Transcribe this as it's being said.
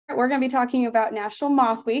We're going to be talking about National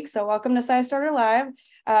Moth Week. So welcome to SciStarter Live.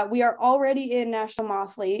 We are already in National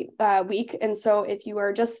Moth Week. And so if you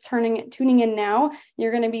are just tuning in now,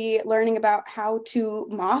 you're going to be learning about how to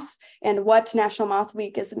moth and what National Moth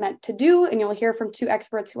Week is meant to do. And you'll hear from two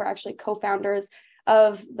experts who are actually co-founders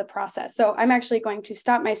of the process. So I'm actually going to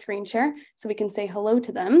stop my screen share so we can say hello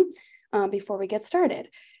to them before we get started.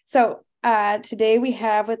 So today we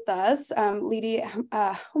have with us Liti,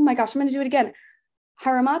 oh my gosh, I'm going to do it again.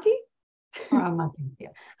 Haramaty? Haramaty, yeah.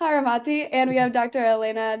 Haramaty, and we have Dr.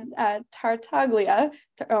 Elena Tartaglia.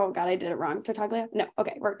 Oh God, I did it wrong. Tartaglia? No,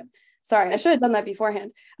 okay, we're good. Sorry, I should have done that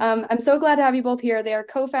beforehand. I'm so glad to have you both here. They are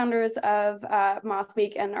co-founders of Moth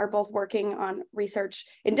Week and are both working on research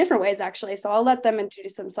in different ways, actually. So I'll let them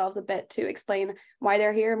introduce themselves a bit to explain why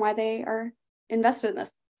they're here and why they are invested in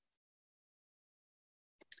this.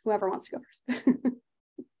 Whoever wants to go first.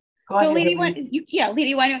 So Liti,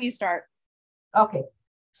 Liti, why don't you start? Okay,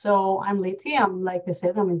 so I'm Liti. Like I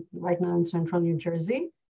said, right now in Central New Jersey.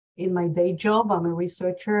 In my day job, I'm a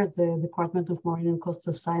researcher at the Department of Marine and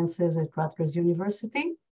Coastal Sciences at Rutgers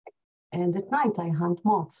University. And at night, I hunt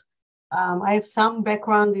moths. I have some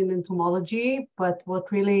background in entomology, but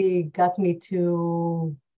what really got me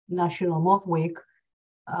to National Moth Week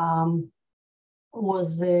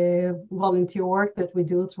was volunteer work that we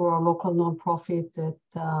do through our local nonprofit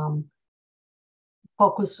that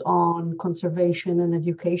focus on conservation and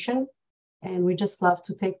education. And we just love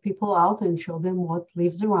to take people out and show them what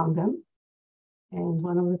lives around them. And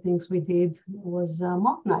one of the things we did was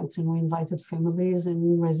moth nights, and we invited families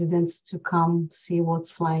and residents to come see what's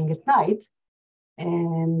flying at night.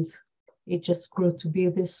 And it just grew to be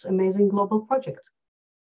this amazing global project.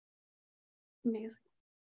 Amazing.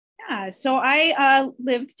 Yeah, so I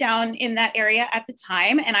lived down in that area at the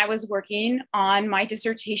time, and I was working on my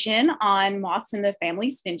dissertation on moths in the family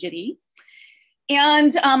Sphingidae.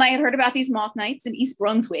 And I had heard about these moth nights in East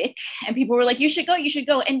Brunswick, and people were like, you should go, you should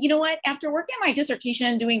go. And you know what? After working on my dissertation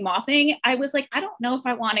and doing mothing, I was like, I don't know if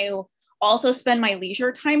I want to also spend my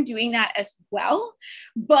leisure time doing that as well.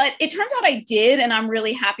 But it turns out I did, and I'm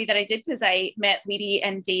really happy that I did, because I met Liti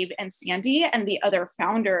and Dave and Sandy and the other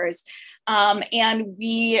founders. And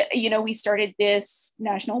we started this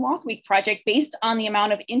National Moth Week project based on the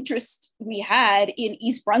amount of interest we had in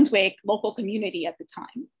East Brunswick local community at the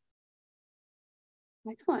time.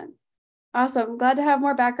 Excellent. Awesome. Glad to have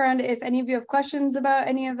more background. If any of you have questions about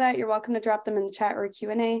any of that, you're welcome to drop them in the chat or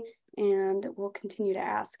Q&A, and we'll continue to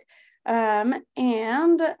ask. And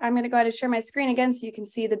I'm going to go ahead and share my screen again so you can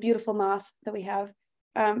see the beautiful moth that we have.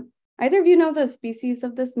 Either of you know the species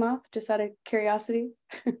of this moth, just out of curiosity?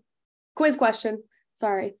 Quiz question.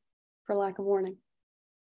 Sorry for lack of warning.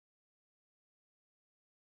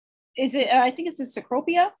 Is it, I think it's a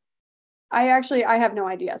Cecropia. I have no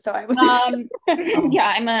idea. So I was.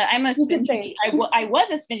 Yeah, I'm a Sphingidae. I was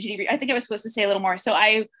a Sphingidae. I think I was supposed to say a little more. So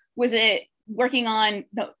I was working on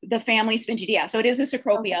the family Sphingidae. So it is a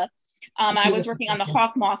Cecropia. I was working on the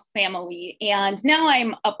hawk moth family, and now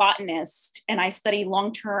I'm a botanist, and I study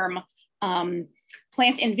long-term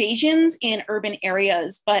plant invasions in urban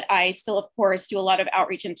areas. But I still, of course, do a lot of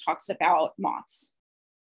outreach and talks about moths.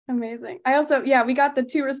 Amazing. I also, we got the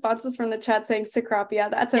two responses from the chat saying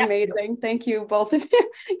Cecropia. That's amazing. Thank you, both of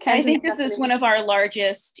you. I think this is one of our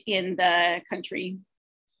largest in the country.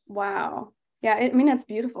 Wow. Yeah, it's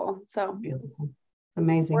beautiful. So beautiful.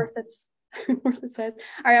 Amazing. Worth its size.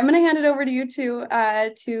 All right, I'm going to hand it over to you two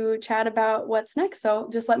to chat about what's next. So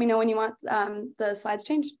just let me know when you want the slides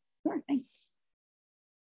changed. Sure, thanks.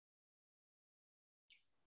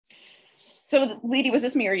 So Liti, was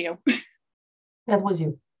this me or you? That was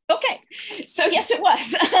you. Okay, so yes, it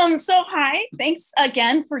was. So hi, thanks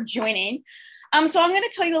again for joining. So I'm going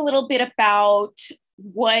to tell you a little bit about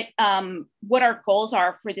what our goals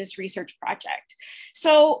are for this research project.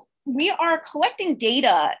 So we are collecting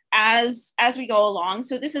data as we go along.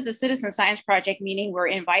 So this is a citizen science project, meaning we're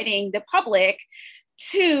inviting the public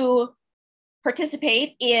to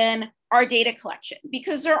participate in our data collection,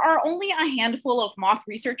 because there are only a handful of moth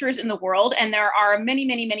researchers in the world, and there are many,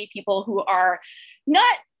 many, many people who are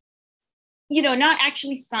not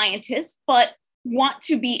actually scientists, but want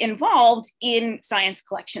to be involved in science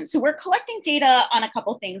collection. So we're collecting data on a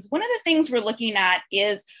couple things. One of the things we're looking at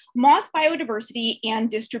is moth biodiversity and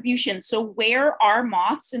distribution. So where are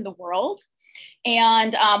moths in the world?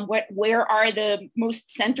 And where are the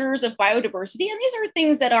most centers of biodiversity? And these are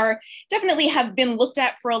things that are definitely have been looked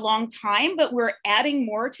at for a long time, but we're adding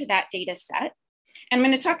more to that data set. And I'm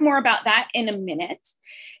going to talk more about that in a minute.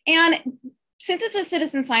 And since it's a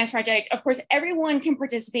citizen science project, of course, everyone can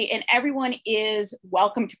participate and everyone is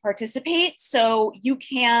welcome to participate. So you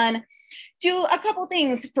can do a couple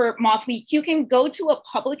things for Moth Week. You can go to a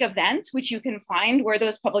public event, which you can find where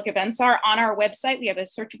those public events are on our website. We have a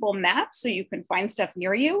searchable map so you can find stuff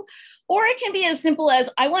near you. Or it can be as simple as,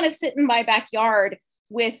 I want to sit in my backyard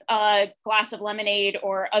with a glass of lemonade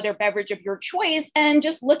or other beverage of your choice and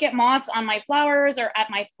just look at moths on my flowers or at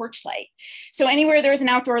my porch light. So anywhere there's an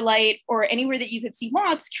outdoor light or anywhere that you could see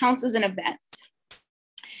moths counts as an event.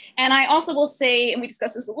 And I also will say, and we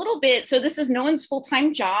discussed this a little bit, so this is no one's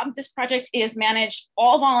full-time job. This project is managed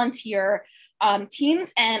all volunteer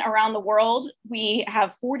teams, and around the world, we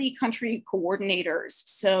have 40 country coordinators.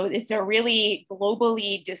 So it's a really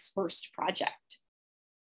globally dispersed project.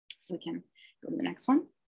 So we can go to the next one.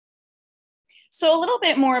 So a little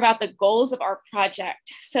bit more about the goals of our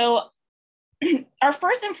project. So our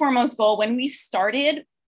first and foremost goal when we started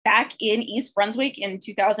back in East Brunswick in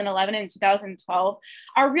 2011 and 2012,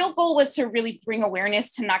 our real goal was to really bring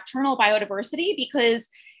awareness to nocturnal biodiversity, because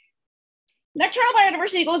nocturnal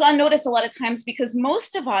biodiversity goes unnoticed a lot of times because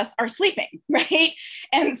most of us are sleeping, right?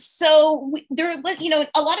 And so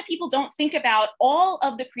a lot of people don't think about all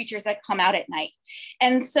of the creatures that come out at night.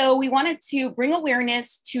 And so we wanted to bring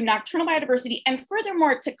awareness to nocturnal biodiversity and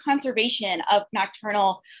furthermore to conservation of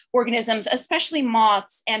nocturnal organisms, especially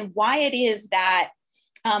moths, and why it is that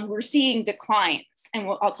we're seeing declines. And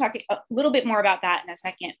I'll talk a little bit more about that in a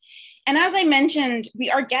second. And as I mentioned,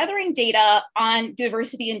 we are gathering data on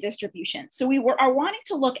diversity and distribution. So we are wanting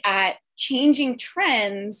to look at changing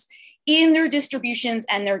trends in their distributions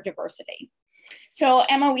and their diversity. So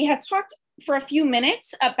Emma, we had talked for a few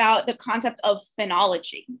minutes about the concept of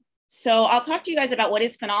phenology. So I'll talk to you guys about what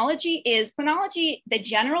is phenology. Phenology, the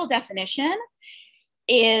general definition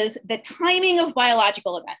is the timing of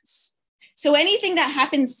biological events. So anything that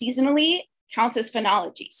happens seasonally counts as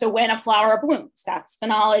phenology. So when a flower blooms, that's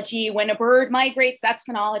phenology. When a bird migrates, that's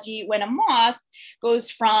phenology. When a moth goes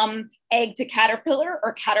from egg to caterpillar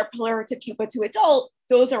or caterpillar to pupa to adult,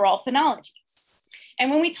 those are all phenologies. And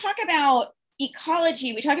when we talk about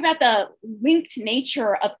ecology, we talk about the linked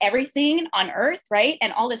nature of everything on Earth, right?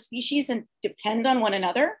 And all the species and depend on one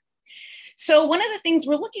another. So one of the things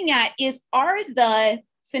we're looking at is, are the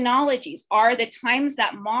phenologies, are the times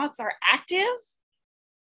that moths are active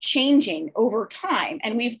changing over time?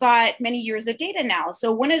 And we've got many years of data now.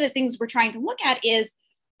 So one of the things we're trying to look at is,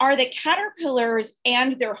 are the caterpillars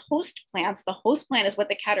and their host plants, the host plant is what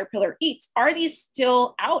the caterpillar eats, are these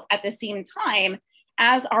still out at the same time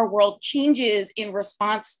as our world changes in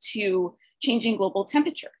response to changing global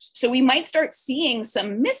temperatures? So we might start seeing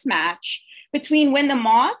some mismatch between when the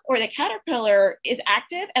moth or the caterpillar is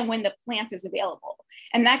active and when the plant is available.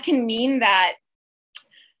 And that can mean that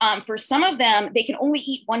for some of them, they can only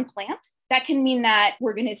eat one plant. That can mean that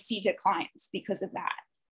we're going to see declines because of that.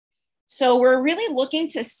 So we're really looking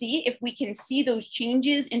to see if we can see those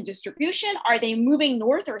changes in distribution. Are they moving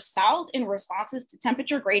north or south in responses to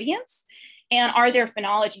temperature gradients? And are there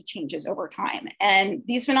phenology changes over time? And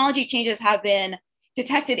these phenology changes have been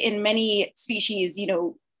detected in many species,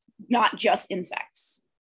 not just insects.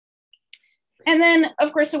 And then,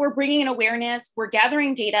 of course, so we're bringing in awareness, we're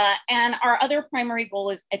gathering data, and our other primary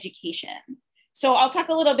goal is education. So I'll talk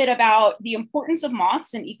a little bit about the importance of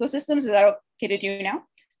moths in ecosystems. Is that okay to do now?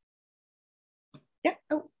 Yeah.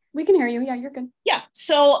 Oh, we can hear you. Yeah, you're good. Yeah.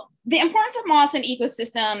 So the importance of moths in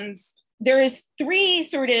ecosystems, there's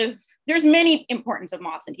many importance of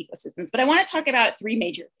moths in ecosystems, but I want to talk about three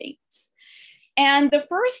major things. And the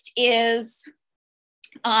first is,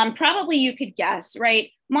 probably you could guess,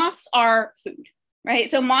 right? Moths are food, right?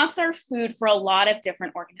 So moths are food for a lot of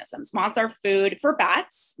different organisms. Moths are food for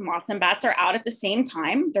bats. Moths and bats are out at the same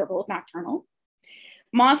time. They're both nocturnal.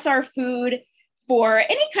 Moths are food for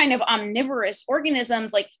any kind of omnivorous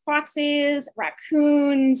organisms like foxes,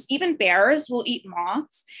 raccoons, even bears will eat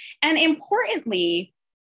moths. And importantly,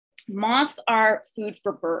 moths are food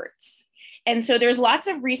for birds. And so there's lots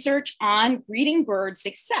of research on breeding bird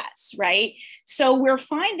success, right? So we're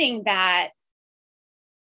finding that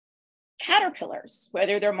caterpillars,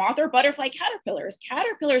 whether they're moth or butterfly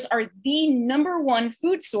caterpillars are the *1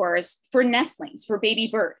 food source for nestlings, for baby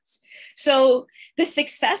birds. So the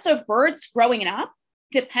success of birds growing up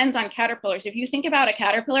depends on caterpillars. If you think about a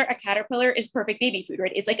caterpillar is perfect baby food,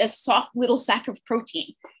 right? It's like a soft little sack of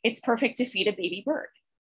protein. It's perfect to feed a baby bird.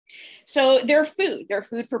 So they're food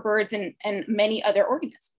for birds and many other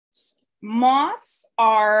organisms. Moths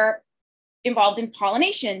are involved in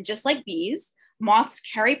pollination, just like bees. Moths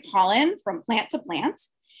carry pollen from plant to plant,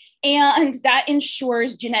 and that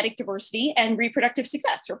ensures genetic diversity and reproductive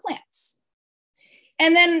success for plants.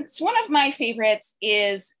 And then one of my favorites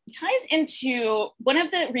ties into one of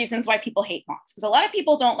the reasons why people hate moths, because a lot of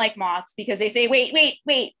people don't like moths because they say,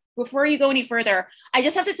 wait, before you go any further, I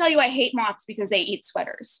just have to tell you I hate moths because they eat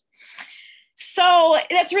sweaters. So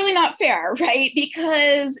that's really not fair, right?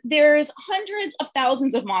 Because there's hundreds of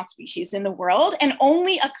thousands of moth species in the world, and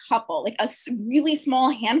only a couple, like a really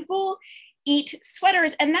small handful, eat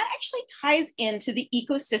sweaters. And that actually ties into the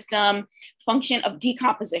ecosystem function of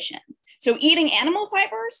decomposition. So eating animal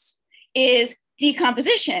fibers is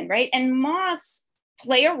decomposition, right? And moths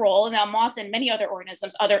play a role. Now, moths and many other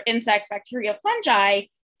organisms, other insects, bacteria, fungi,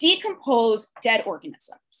 decompose dead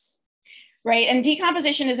organisms, right? And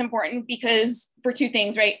decomposition is important because for two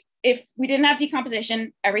things, right? If we didn't have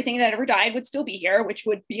decomposition, everything that ever died would still be here, which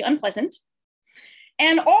would be unpleasant.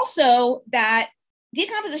 And also that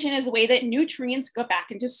decomposition is the way that nutrients go back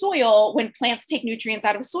into soil. When plants take nutrients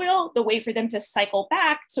out of soil, the way for them to cycle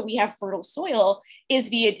back so we have fertile soil is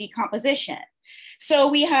via decomposition. So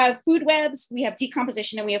we have food webs, we have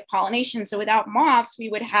decomposition, and we have pollination. So without moths, we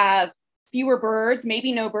would have fewer birds,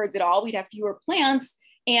 maybe no birds at all. We'd have fewer plants,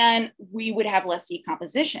 and we would have less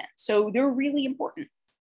decomposition. So they're really important.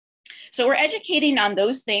 So we're educating on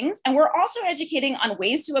those things, and we're also educating on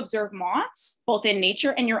ways to observe moths, both in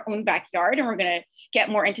nature and your own backyard. And we're going to get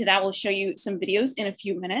more into that. We'll show you some videos in a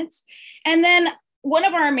few minutes. And then one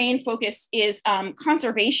of our main focus is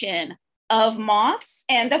conservation of moths,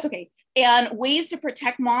 and that's okay, and ways to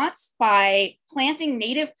protect moths by planting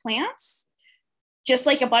native plants. Just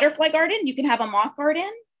like a butterfly garden, you can have a moth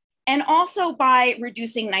garden, and also by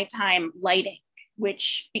reducing nighttime lighting,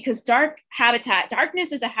 which, because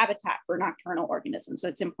darkness is a habitat for nocturnal organisms, so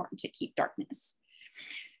it's important to keep darkness.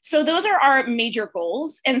 So those are our major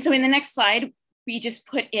goals. And so in the next slide, we just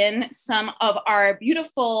put in some of our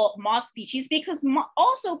beautiful moth species, because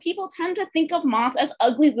also people tend to think of moths as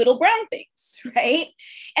ugly little brown things, right?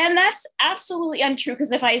 And that's absolutely untrue,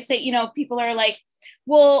 because if I say, you know, people are like,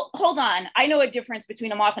 well, hold on, I know a difference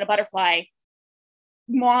between a moth and a butterfly.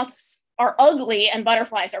 Moths are ugly and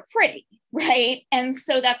butterflies are pretty, right? And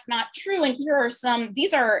so that's not true. And here are some,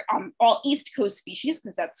 these are all East Coast species,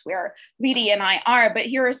 because that's where Liti and I are, but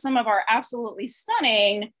here are some of our absolutely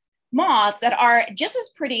stunning moths that are just as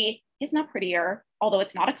pretty, if not prettier, although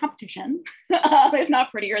it's not a competition, if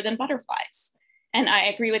not prettier than butterflies. And I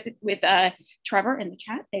agree with Trevor in the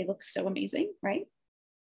chat. They look so amazing, right?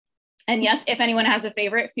 And yes, if anyone has a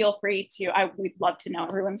favorite, feel free to, we'd love to know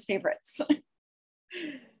everyone's favorites.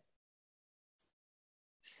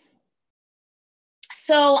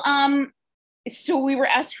 So we were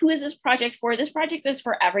asked, who is this project for? This project is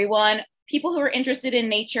for everyone, people who are interested in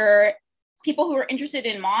nature, people who are interested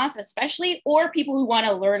in moths especially, or people who want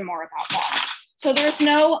to learn more about moths. So there's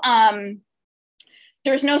no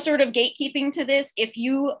sort of gatekeeping to this. If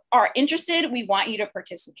you are interested, we want you to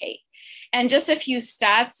participate. And just a few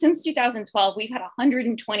stats, since 2012, we've had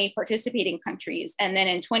 120 participating countries. And then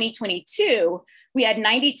in 2022, we had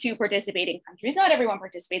 92 participating countries. Not everyone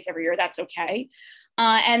participates every year, that's okay.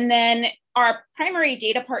 And then our primary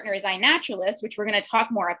data partner is iNaturalist, which we're gonna talk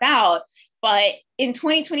more about. But in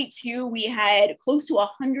 2022, we had close to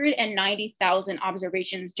 190,000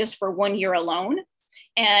 observations just for 1 year alone,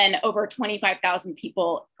 and over 25,000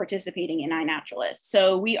 people participating in iNaturalist.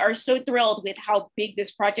 So we are so thrilled with how big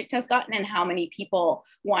this project has gotten and how many people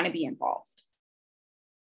want to be involved.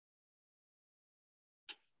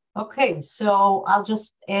 Okay, so I'll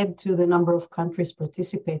just add to the number of countries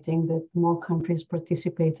participating that more countries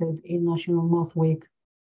participated in National Moth Week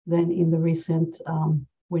than in the recent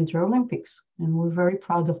Winter Olympics. And we're very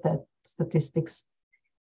proud of that statistics.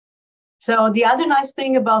 So the other nice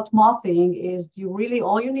thing about mothing is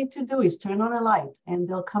all you need to do is turn on a light and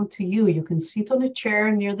they'll come to you. You can sit on a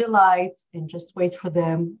chair near the light and just wait for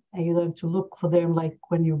them. And you don't have to look for them like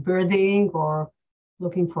when you're birding or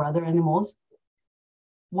looking for other animals.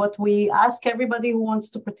 What we ask everybody who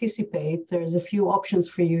wants to participate, there's a few options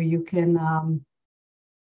for you. You can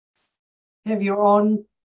have your own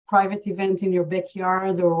private event in your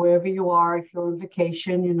backyard or wherever you are. If you're on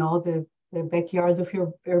vacation, you know, the backyard of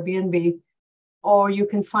your Airbnb, or you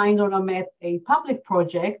can find on a map a public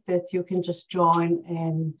project that you can just join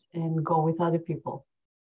and go with other people.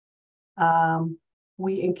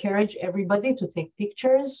 We encourage everybody to take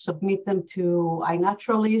pictures, submit them to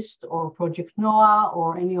iNaturalist or Project NOAA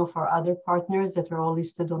or any of our other partners that are all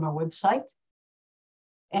listed on our website.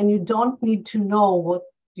 And you don't need to know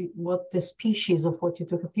what the species of what you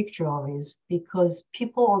took a picture of is, because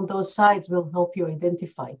people on those sites will help you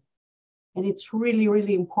identify. And it's really,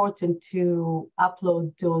 really important to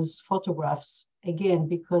upload those photographs, again,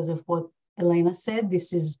 because of what Elena said.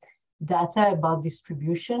 This is data about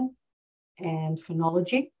distribution and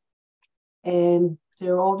phenology. And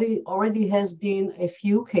there already has been a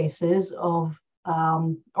few cases of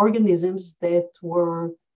organisms that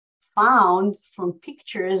were found from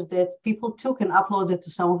pictures that people took and uploaded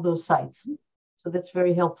to some of those sites. So that's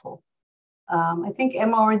very helpful. I think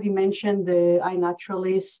Emma already mentioned the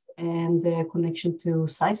iNaturalist and the connection to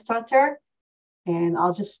SciStarter. And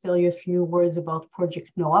I'll just tell you a few words about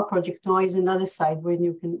Project NOAA. Project NOAA is another site where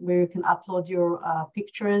you can upload your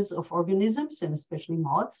pictures of organisms and especially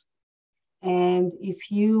moths. And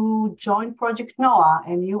if you join Project NOAA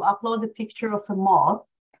and you upload a picture of a moth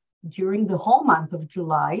during the whole month of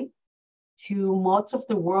July to Moths of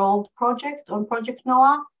the World project on Project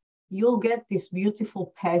NOAA, you'll get this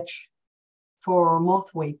beautiful patch for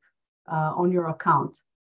Moth Week on your account.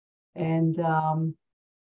 And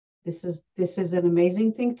this is an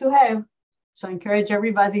amazing thing to have. So I encourage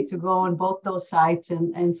everybody to go on both those sites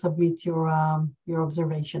and submit your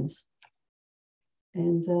observations.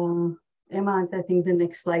 And Emma, I think the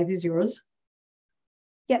next slide is yours.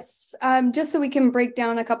 Yes, just so we can break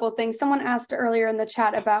down a couple of things. Someone asked earlier in the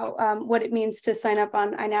chat about what it means to sign up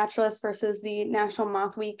on iNaturalist versus the National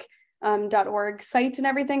Moth Week .org site and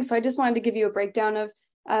everything. So I just wanted to give you a breakdown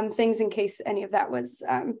of things in case any of that was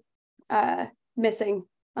missing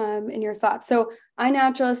in your thoughts. So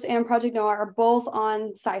iNaturalist and Project NOAA are both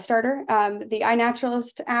on SciStarter. The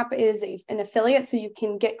iNaturalist app is an affiliate, so you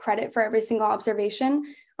can get credit for every single observation.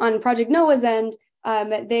 On Project NOAA's end,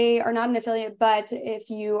 they are not an affiliate, but if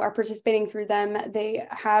you are participating through them, they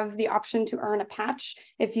have the option to earn a patch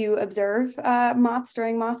if you observe moths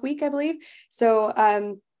during Moth Week, I believe.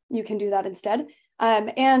 So you can do that instead.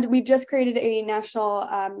 And we've just created a national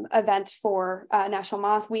event for National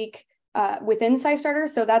Moth Week within SciStarter.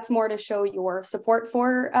 So that's more to show your support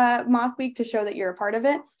for Moth Week, to show that you're a part of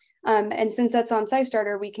it. And since that's on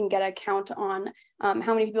SciStarter, we can get a count on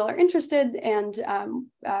how many people are interested and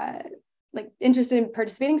interested in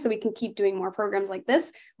participating, so we can keep doing more programs like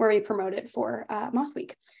this where we promote it for Moth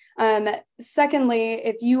Week. Secondly,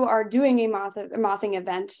 if you are doing a mothing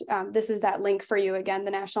event, this is that link for you again,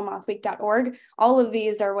 the nationalmothweek.org. All of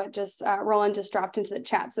these are what just Roland just dropped into the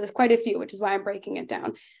chat. So there's quite a few, which is why I'm breaking it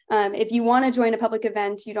down. If you want to join a public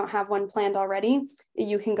event, you don't have one planned already,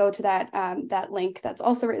 you can go to that link that's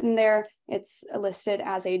also written there. It's listed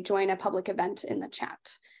as a join a public event in the chat.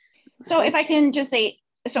 So if I can just say,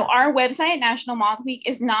 so our website, National Moth Week,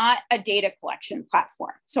 is not a data collection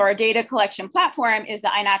platform. So our data collection platform is the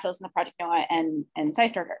iNaturalist and the Project NOAA and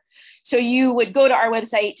SciStarter. So you would go to our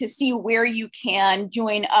website to see where you can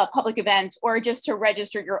join a public event, or just to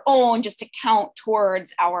register your own, just to count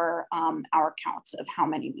towards our counts of how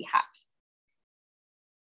many we have.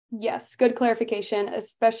 Yes, good clarification,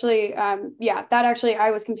 especially, yeah, that actually,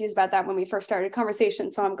 I was confused about that when we first started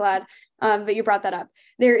conversation, so I'm glad that you brought that up.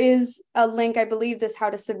 There is a link, I believe this how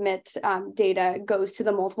to submit data goes to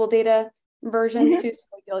the multiple data versions too,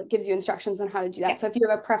 so it gives you instructions on how to do that. Yes. So if you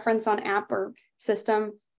have a preference on app or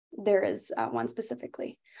system, there is one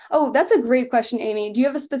specifically. Oh, that's a great question, Amy. Do you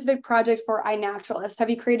have a specific project for iNaturalist? Have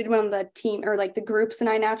you created one of the team or like the groups in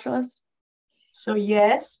iNaturalist? So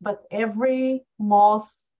yes, but every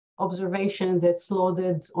moth observation that's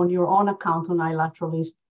loaded on your own account on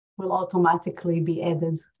iNaturalist will automatically be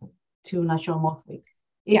added to National Moth Week.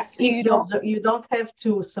 You don't have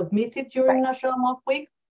to submit it during National Moth Week,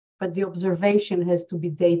 but the observation has to be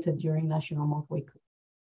dated during National Moth Week.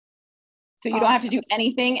 So you don't have to do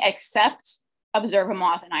anything except observe a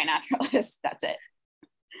moth in iNaturalist. That's it.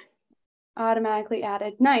 Automatically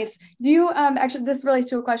added. Nice. Do you actually, this relates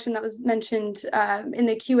to a question that was mentioned in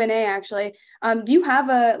the Q&A actually. Do you have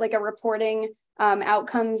a reporting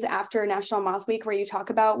outcomes after National Moth Week where you talk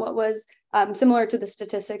about what was similar to the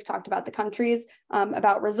statistics talked about the countries,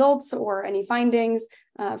 about results or any findings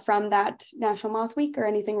from that National Moth Week or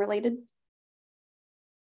anything related?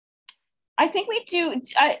 I think we do.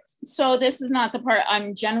 So this is not the part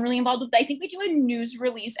I'm generally involved with. I think we do a news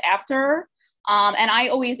release after. And I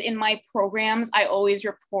always, in my programs, I always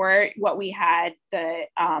report what we had the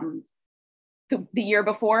year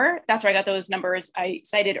before. That's where I got those numbers I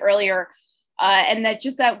cited earlier. And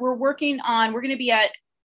that we're going to be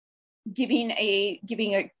giving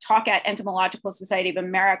a talk at Entomological Society of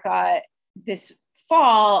America this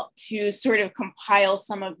fall to sort of compile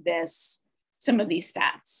some of these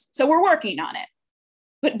stats. So we're working on it,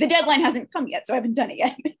 but the deadline hasn't come yet, so I haven't done it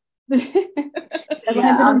yet.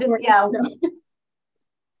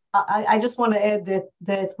 I just want to add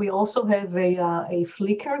that we also have a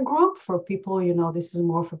Flickr group for people, this is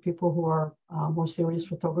more for people who are more serious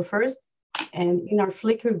photographers. And in our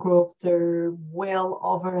Flickr group, there are well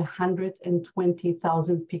over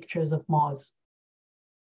 120,000 pictures of moths.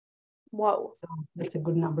 Whoa. So that's a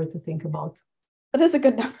good number to think about. That is a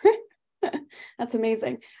good number. That's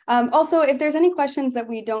amazing. Also, if there's any questions that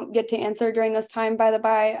we don't get to answer during this time, by the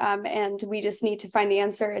by, and we just need to find the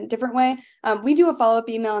answer in a different way, we do a follow-up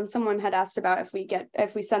email, and someone had asked about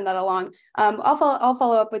if we send that along. I'll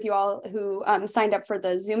follow up with you all who signed up for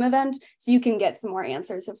the Zoom event, so you can get some more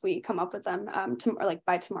answers if we come up with them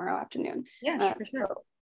by tomorrow afternoon. Yeah, for sure. So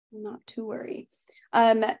not to worry.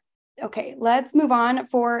 Okay, let's move on.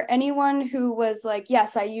 For anyone who was like,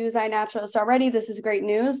 yes, I use iNaturalist already, this is great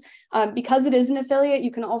news. Because it is an affiliate, you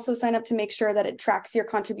can also sign up to make sure that it tracks your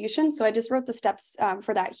contribution. So I just wrote the steps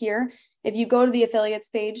for that here. If you go to the affiliates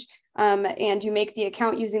page and you make the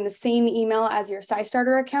account using the same email as your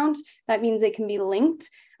SciStarter account, that means they can be linked.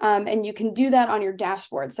 And you can do that on your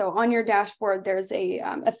dashboard. So on your dashboard, there's a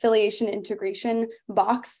affiliation integration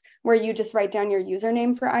box where you just write down your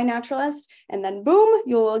username for iNaturalist, and then boom,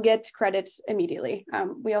 you'll get credit immediately.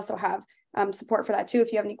 We also have support for that too.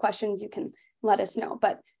 If you have any questions, you can let us know.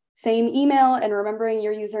 But same email and remembering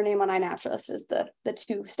your username on iNaturalist is the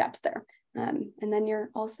two steps there. And then you're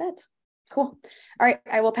all set. Cool. All right,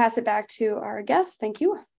 I will pass it back to our guests. Thank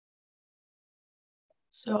you.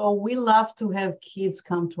 So we love to have kids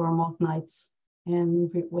come to our moth nights,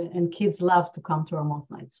 and kids love to come to our moth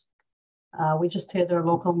nights. We just had our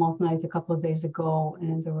local moth night a couple of days ago,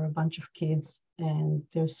 and there were a bunch of kids, and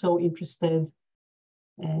they're so interested,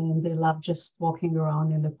 and they love just walking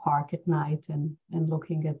around in the park at night and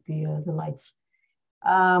looking at the lights.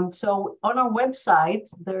 So on our website,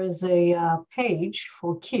 there is a page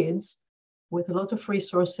for kids with a lot of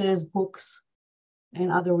resources, books,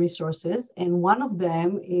 and other resources. And one of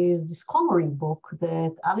them is this coloring book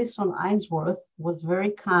that Alison Ainsworth was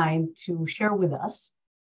very kind to share with us.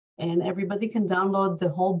 And everybody can download the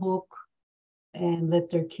whole book and let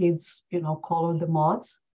their kids, color the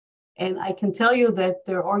moths. And I can tell you that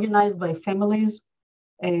they're organized by families.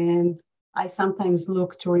 And I sometimes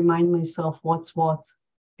look to remind myself what's what,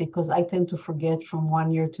 because I tend to forget from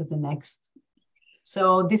one year to the next.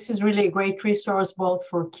 So this is really a great resource, both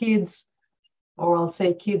for kids, or I'll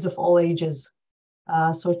say kids of all ages.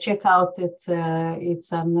 So check out it.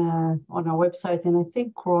 It's on our website, and I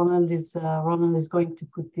think Ronald is going to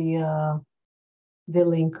put the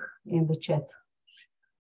link in the chat.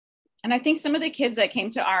 And I think some of the kids that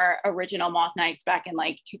came to our original moth nights back in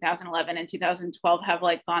like 2011 and 2012 have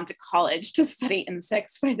like gone to college to study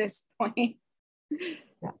insects by this point.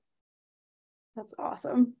 Yeah, that's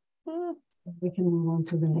awesome. We can move on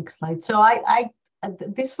to the next slide. So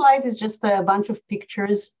this slide is just a bunch of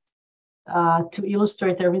pictures to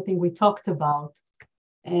illustrate everything we talked about.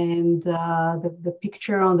 And the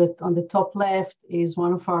picture on the top left is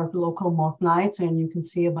one of our local moth nights, and you can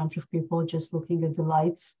see a bunch of people just looking at the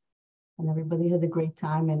lights, and everybody had a great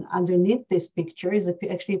time. And underneath this picture is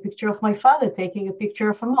actually a picture of my father taking a picture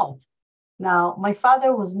of a moth. Now, my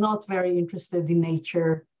father was not very interested in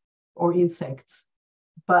nature or insects,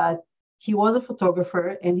 but he was a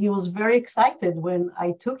photographer, and he was very excited when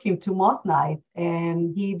I took him to moth night,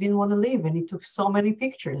 and he didn't want to leave, and he took so many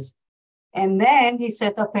pictures. And then he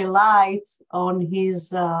set up a light on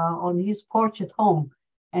his porch at home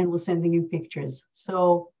and was sending him pictures.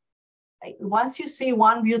 So once you see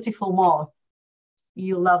one beautiful moth,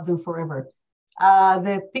 you love them forever.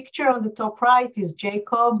 The picture on the top right is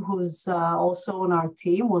Jacob, who's also on our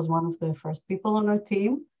team, was one of the first people on our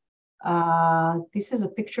team. This is a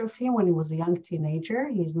picture of him when he was a young teenager.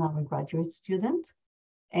 He's now a graduate student.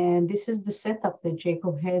 And this is the setup that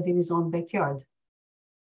Jacob had in his own backyard.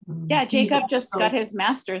 Yeah, Jacob just got his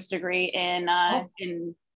master's degree in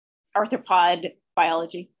arthropod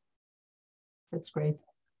biology. That's great.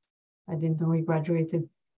 I didn't know he graduated.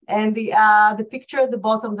 And the picture at the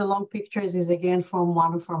bottom, the long pictures, is again from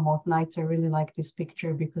one of our moth nights. I really like this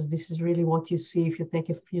picture because this is really what you see if you take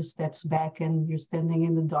a few steps back and you're standing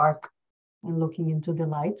in the dark and looking into the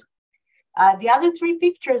light. The other three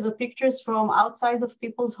pictures are pictures from outside of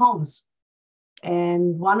people's homes.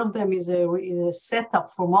 And one of them is a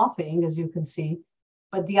setup for mothing, as you can see.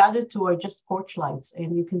 But the other two are just porch lights.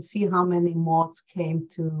 And you can see how many moths came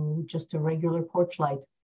to just a regular porch light.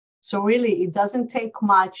 So really, it doesn't take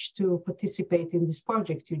much to participate in this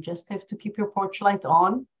project. You just have to keep your porch light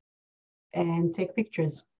on and take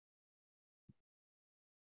pictures.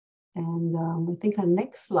 And I think our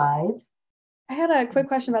next slide. I had a quick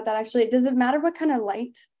question about that, actually. Does it matter what kind of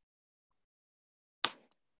light?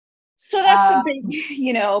 So that's a big,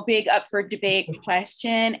 big up for debate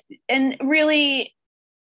question. And really,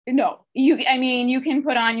 no, you can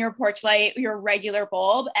put on your porch light, your regular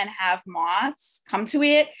bulb, and have moths come to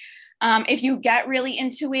it. If you get really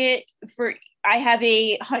into it, I have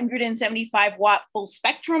a 175 watt full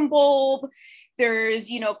spectrum bulb. There's,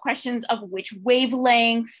 questions of which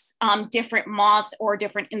wavelengths different moths or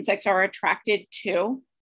different insects are attracted to,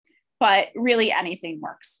 but really anything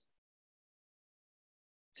works.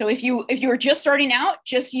 So if you are just starting out,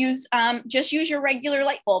 just use your regular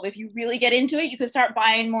light bulb. If you really get into it, you could start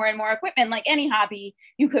buying more and more equipment. Like any hobby,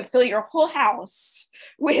 you could fill your whole house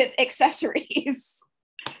with accessories.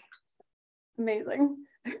 Amazing.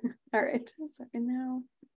 All right, a second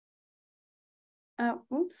now.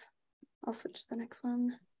 Oops, I'll switch to the next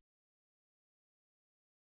one.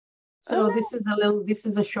 So this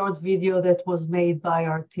is a short video that was made by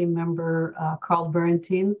our team member, Carl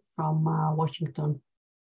Bernstein from Washington.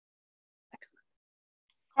 Excellent.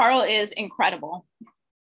 Carl is incredible,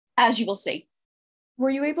 as you will see.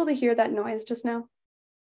 Were you able to hear that noise just now?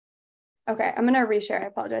 Okay, I'm gonna reshare. I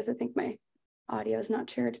apologize. I think my audio is not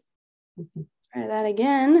shared. Mm-hmm. Try that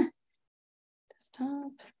again.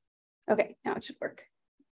 Desktop. Okay, now it should work.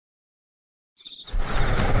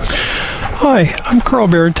 Hi, I'm Carl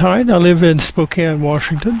Bernstein. I live in Spokane,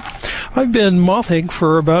 Washington. I've been mothing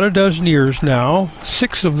for about a dozen years now,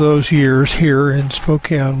 6 of those years here in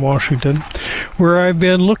Spokane, Washington, where I've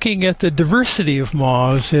been looking at the diversity of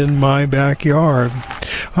moths in my backyard.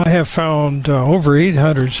 I have found over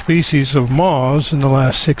 800 species of moths in the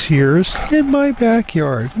last 6 years in my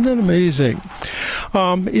backyard. Isn't that amazing?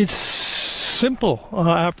 It's simple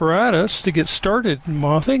apparatus to get started in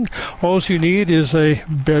mothing. All you need is a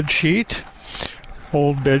bed sheet,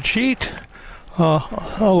 old bed sheet,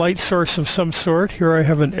 a light source of some sort. Here I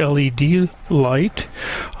have an LED light,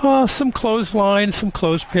 some clothesline, some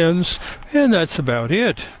clothespins, and that's about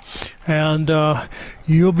it. And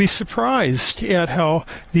you'll be surprised at how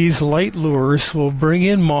these light lures will bring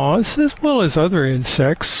in moths as well as other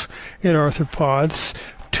insects and arthropods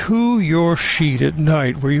to your sheet at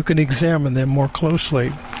night, where you can examine them more closely.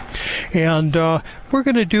 And we're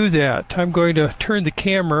going to do that. I'm going to turn the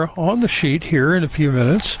camera on the sheet here in a few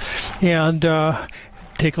minutes and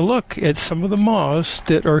take a look at some of the moths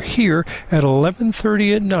that are here at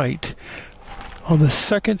 11:30 at night on the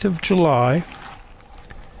 2nd of July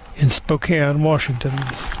in Spokane, Washington.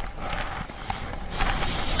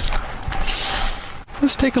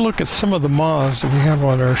 Let's take a look at some of the moths that we have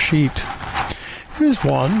on our sheet. Here's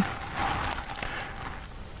one.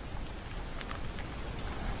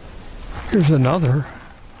 Here's another.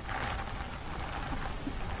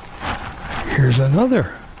 Here's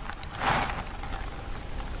another.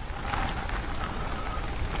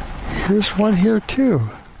 Here's one here too,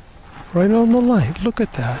 right on the light. Look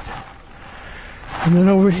at that. And then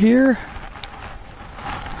over here,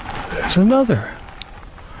 there's another.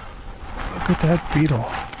 Look at that beetle.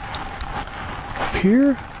 Up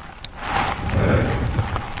here.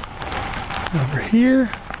 Over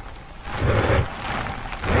here.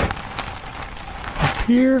 Up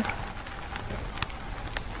here.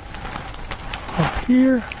 Up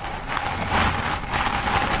here.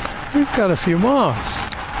 We've got a few moths.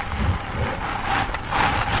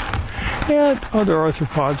 And other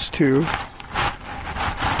arthropods too.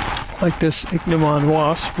 Like this ichneumon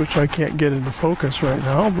wasp, which I can't get into focus right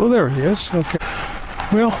now. Well, there he is. Okay.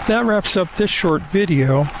 Well, that wraps up this short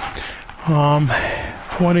video.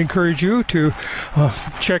 I want to encourage you to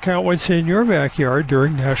check out what's in your backyard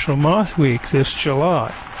during National Moth Week this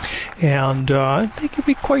July. And I think you'll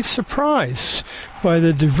be quite surprised by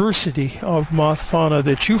the diversity of moth fauna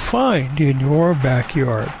that you find in your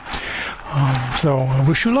backyard. So I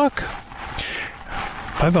wish you luck.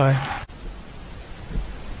 Bye-bye.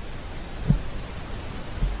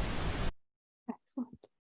 Excellent.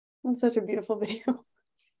 That's such a beautiful video.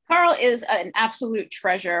 Carl is an absolute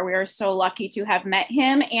treasure. We are so lucky to have met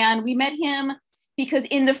him. And we met him because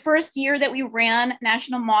in the first year that we ran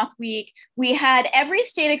National Moth Week, we had every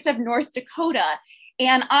state except North Dakota.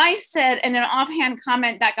 And I said in an offhand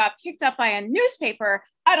comment that got picked up by a newspaper,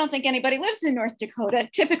 I don't think anybody lives in North Dakota.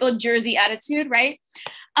 Typical Jersey attitude, right?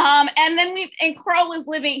 And then Carl was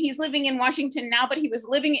he's living in Washington now, but he was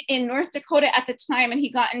living in North Dakota at the time, and he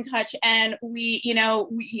got in touch, and we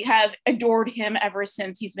have adored him ever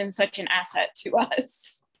since. He's been such an asset to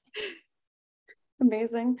us.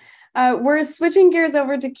 Amazing. We're switching gears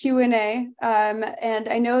over to Q&A, and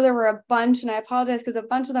I know there were a bunch, and I apologize because a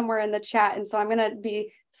bunch of them were in the chat, and so I'm going to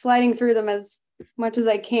be sliding through them as much as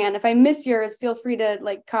I can. If I miss yours, feel free to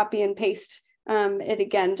copy and paste it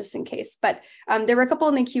again, just in case. But there were a couple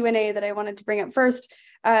in the Q&A that I wanted to bring up first.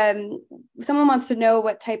 Someone wants to know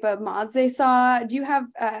what type of moths they saw. Do you have,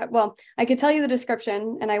 well, I could tell you the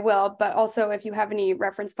description, and I will, but also if you have any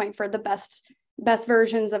reference point for the best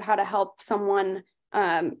versions of how to help someone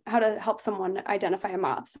how to help someone identify a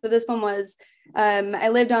moth. So this one was, I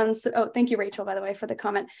lived on, oh, thank you, Rachel, by the way, for the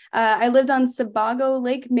comment. I lived on Sebago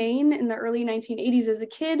Lake, Maine in the early 1980s as a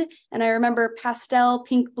kid. And I remember pastel,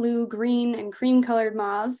 pink, blue, green, and cream colored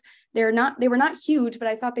moths. They were not huge, but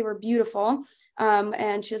I thought they were beautiful.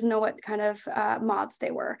 And she doesn't know what kind of moths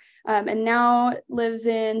they were. And now lives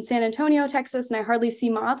in San Antonio, Texas, and I hardly see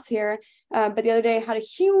moths here. But the other day I had a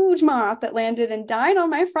huge moth that landed and died on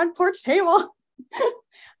my front porch table.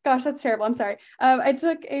 Gosh, that's terrible. I'm sorry. I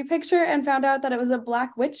took a picture and found out that it was a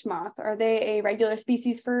black witch moth. Are they a regular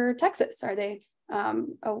species for Texas? Are they, are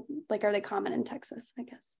they common in Texas, I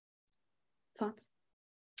guess? Thoughts?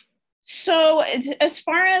 So as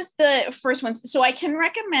far as the first ones, so I can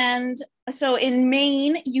recommend, so in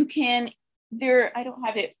Maine, you can, I don't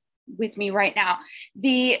have it with me right now.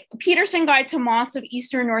 The Peterson Guide to Moths of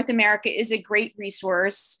Eastern North America is a great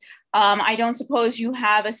resource. I don't suppose you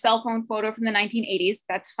have a cell phone photo from the 1980s.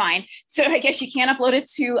 That's fine. So I guess you can't upload it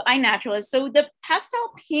to iNaturalist. So the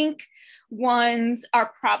pastel pink ones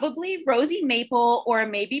are probably rosy maple or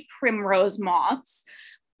maybe primrose moths.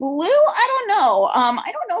 Blue, I don't know.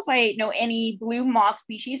 I don't know if I know any blue moth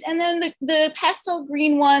species. And then the pastel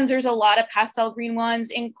green ones, there's a lot of pastel green ones,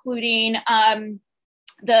 including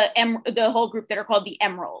the whole group that are called the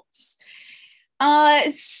emeralds.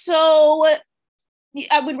 So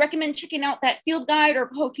I would recommend checking out that field guide or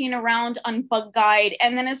poking around on Bug Guide.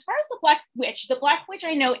 And then as far as the black witch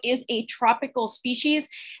I know is a tropical species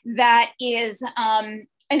that is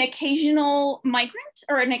an occasional migrant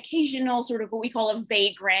or an occasional sort of what we call a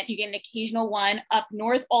vagrant. You get an occasional one up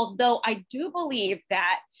north, although I do believe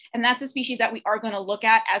that, and that's a species that we are going to look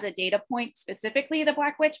at as a data point, specifically the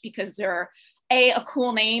black witch, because they're a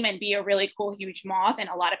cool name and B, a really cool, huge moth, and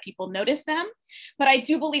a lot of people notice them. But I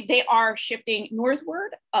do believe they are shifting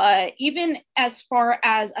northward, even as far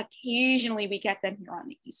as occasionally we get them here on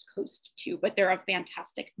the East Coast too, but they're a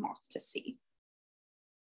fantastic moth to see.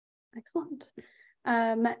 Excellent.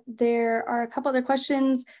 There are a couple other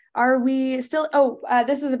questions. Are we still,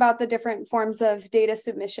 this is about the different forms of data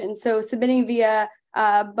submission. So submitting via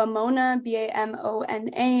Bamona,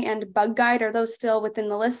 B-A-M-O-N-A, and Bug Guide, are those still within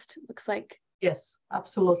the list? Looks like. Yes,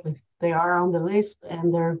 absolutely. They are on the list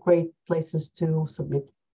and they're great places to submit.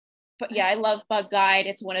 But yeah, I love Bug Guide.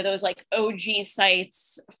 It's one of those like OG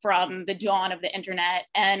sites from the dawn of the internet.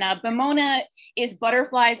 And Bamona is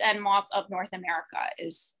Butterflies and Moths of North America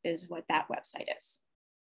is what that website is.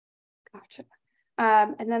 Gotcha.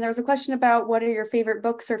 And then there was a question about what are your favorite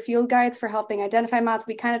books or field guides for helping identify moths?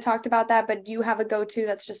 We kind of talked about that, but do you have a go-to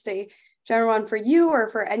that's just a general one for you or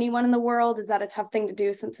for anyone in the world? Is that a tough thing to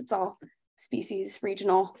do since it's all species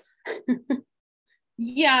regional?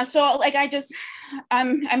 Yeah, so like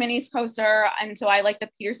I'm an East Coaster, and so I like the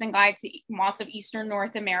Peterson Guide to Moths of Eastern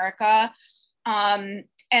North America. And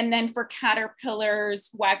then for caterpillars,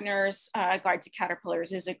 Wagner's Guide to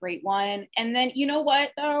Caterpillars is a great one. And then you know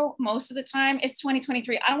what though, most of the time it's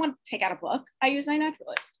 2023. I don't want to take out a book. I use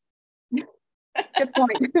iNaturalist. Good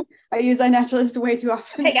point. I use iNaturalist way too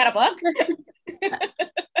often. Take out a book.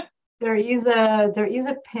 There is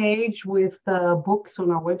a page with books on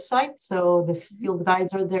our website. So the field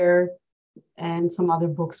guides are there and some other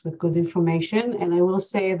books with good information. And I will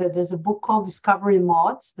say that there's a book called Discovering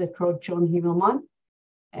Moths that wrote John Himmelman.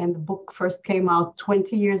 And the book first came out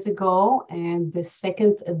 20 years ago. And the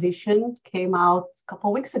second edition came out a couple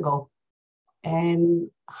of weeks ago. And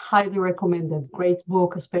highly recommended. Great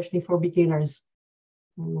book, especially for beginners.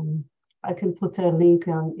 I can put a link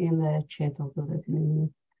in the chat. I'll do that in a minute.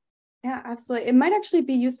 Yeah, absolutely. It might actually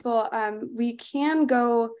be useful. We can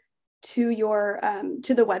go to your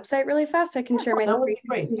to the website really fast. I can share my screen.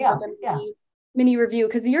 Great. Yeah. Mini review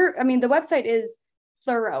because the website is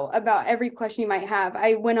thorough about every question you might have.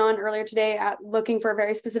 I went on earlier today looking for a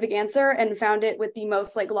very specific answer and found it with the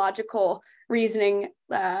most like logical reasoning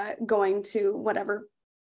going to whatever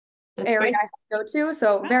area I go to.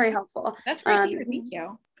 So very helpful. That's great to hear. Thank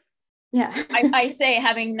you. Yeah. I say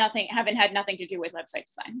haven't had nothing to do with website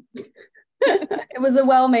design. It was a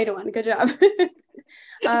well-made one. Good job.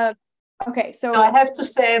 Okay, so I have to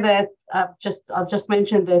say that I'll just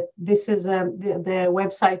mention that this is the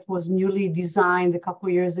website was newly designed a couple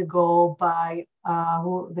of years ago by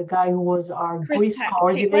the guy who was our Greece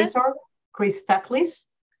coordinator, Chris Taklis,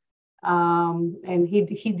 and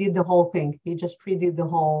he did the whole thing. He just redid the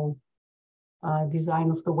whole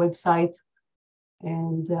design of the website.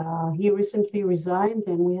 And he recently resigned,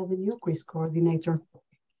 and we have a new Greece coordinator.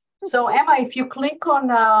 So Emma, if you click on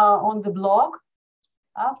the blog,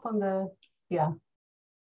 up on the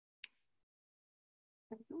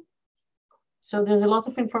So there's a lot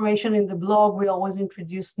of information in the blog. We always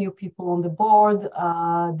introduce new people on the board.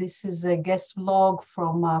 This is a guest vlog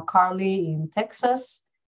from Carly in Texas,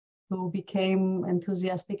 who became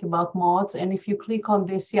enthusiastic about moths. And if you click on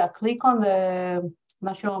this, click on the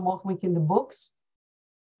National Moth Week in the books.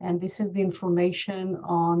 And this is the information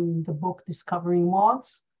on the book Discovering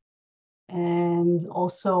Moths. And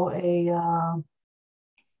also a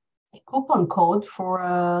coupon code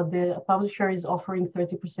for the publisher is offering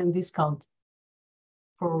 30% discount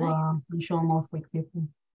for Nice. National Moth Week people.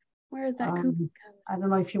 Where is that coupon code? I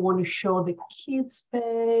don't know if you want to show the kids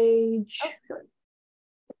page. Oh, sure.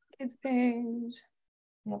 Kids page.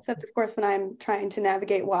 Yep. Except, of course, when I'm trying to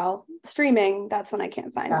navigate while streaming, that's when I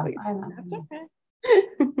can't find it. I know. That's okay.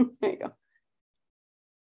 There you go.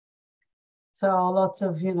 So lots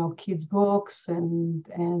of, kids books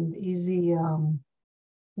and easy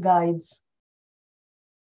guides.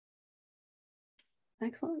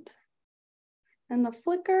 Excellent. And the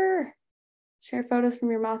Flickr. Share photos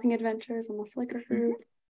from your mothing adventures on the Flickr group.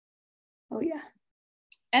 Oh, yeah.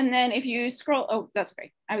 And then if you scroll, oh, that's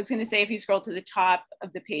great. I was going to say, if you scroll to the top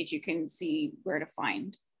of the page, you can see where to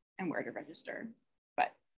find and where to register.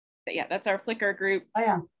 But yeah, that's our Flickr group. Oh,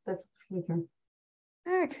 yeah, that's Flickr.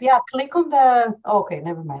 Heck. Yeah, click on the, okay,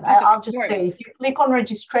 never mind. I'll just say, if you click on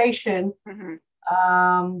registration,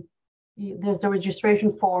 there's the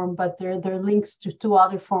registration form, but there are links to 2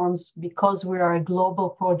 other forms. Because we are a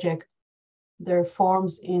global project, there are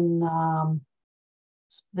forms in,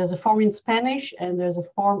 there's a form in Spanish and there's a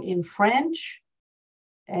form in French.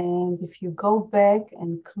 And if you go back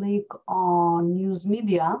and click on news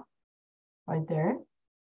media right there,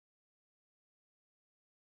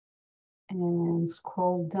 and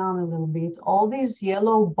scroll down a little bit, all these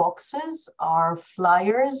yellow boxes are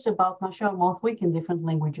flyers about National Moth Week in different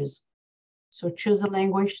languages. So choose a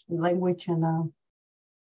language and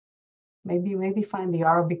maybe find the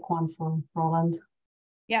Arabic one for Roland.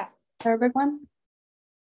 Yeah. Arabic one?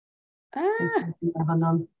 Since we have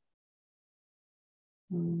none.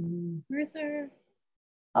 Where's there?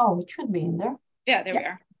 Oh, it should be in there. Yeah, there we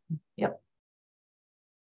are. Yep.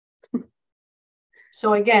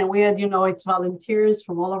 So again, we had, it's volunteers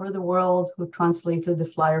from all over the world who translated the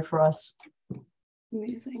flyer for us.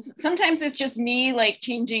 Amazing. Sometimes it's just me like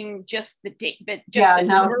changing just the date, but just Yeah, the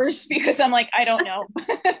now numbers, because I'm like, I don't know.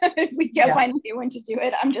 If we can't find anyone to do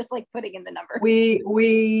it, I'm just like putting in the numbers.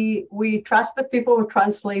 We trust the people who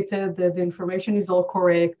translated that the information is all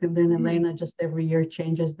correct, and then Elena just every year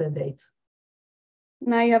changes the date.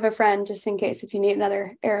 Now you have a friend just in case if you need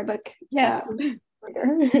another Arabic. Yes.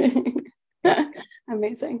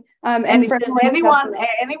 Amazing. And if there's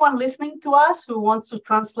anyone listening to us who wants to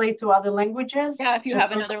translate to other languages, yeah, if you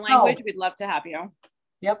have another language, we'd love to have you.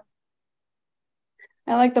 Yep.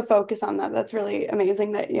 I like the focus on that. That's really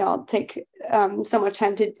amazing that y'all take so much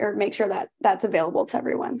time to make sure that that's available to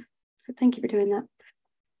everyone. So thank you for doing that.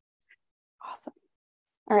 Awesome.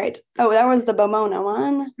 All right. Oh, that was the Bomona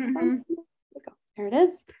one. There it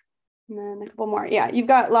is. And then a couple more. Yeah, you've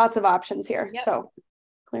got lots of options here. Yep. So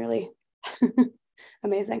clearly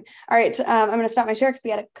amazing. All right. I'm going to stop my share because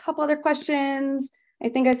we had a couple other questions. I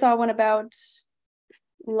think I saw one about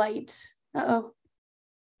light. Uh-oh.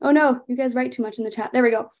 Oh no, you guys write too much in the chat. There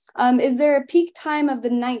we go. Is there a peak time of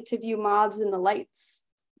the night to view moths in the lights?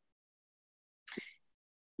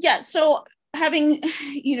 Yeah, so having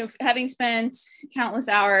spent countless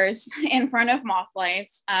hours in front of moth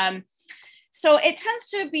lights, so it tends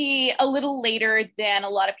to be a little later than a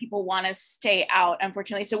lot of people want to stay out,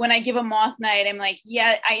 unfortunately. So when I give a moth night, I'm like,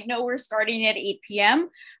 yeah, I know we're starting at 8 p.m.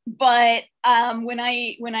 But when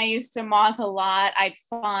I used to moth a lot, I'd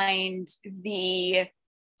find the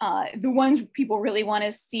ones people really want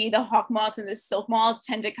to see, the hawk moths and the silk moths,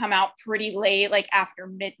 tend to come out pretty late, like after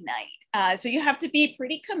midnight. So you have to be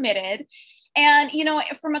pretty committed. And,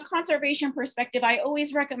 from a conservation perspective, I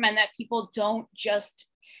always recommend that people don't just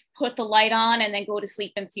put the light on and then go to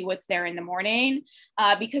sleep and see what's there in the morning,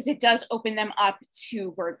 because it does open them up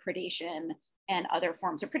to bird predation and other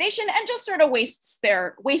forms of predation, and just sort of wastes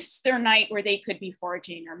their night where they could be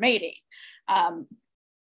foraging or mating.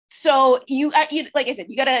 So you, like I said,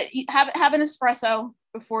 you gotta have an espresso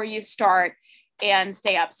before you start and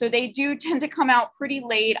stay up. So they do tend to come out pretty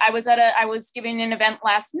late. I was giving an event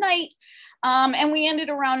last night, and we ended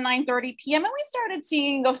around 9:30 p.m. and we started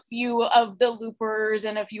seeing a few of the loopers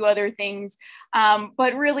and a few other things.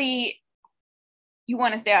 But really, you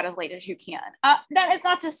want to stay out as late as you can. That is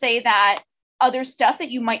not to say that other stuff that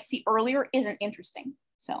you might see earlier isn't interesting.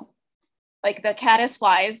 So, like the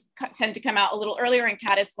caddisflies tend to come out a little earlier, and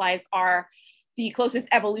caddisflies are the closest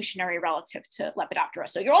evolutionary relative to Lepidoptera.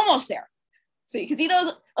 So you're almost there. So you can see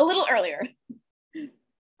those a little earlier.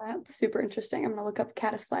 That's super interesting. I'm gonna look up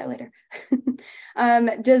caddisfly later.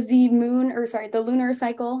 Does the lunar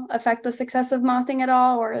cycle affect the success of mothing at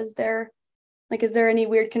all, or is there any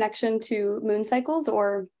weird connection to moon cycles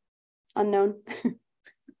or unknown?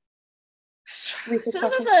 So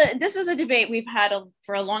this is a debate we've had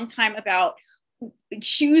for a long time about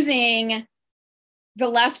choosing the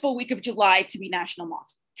last full week of July to be National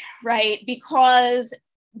Moth, right? Because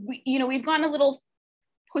we've gotten a little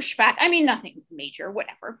pushback. I mean, nothing major,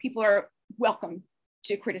 whatever. People are welcome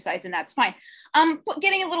to criticize, and that's fine. But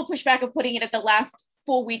getting a little pushback of putting it at the last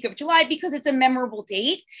full week of July because it's a memorable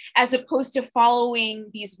date as opposed to following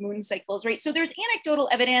these moon cycles, right? So there's anecdotal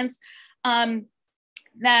evidence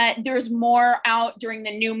that there's more out during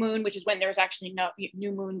the new moon, which is when there's actually no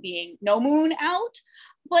new moon being no moon out.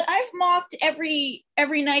 But I've mothed every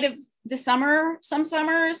night of the summer, some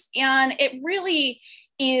summers, and it really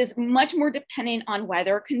is much more dependent on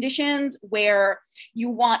weather conditions, where you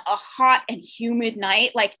want a hot and humid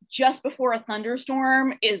night, like just before a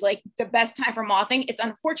thunderstorm is like the best time for mothing. It's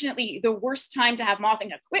unfortunately the worst time to have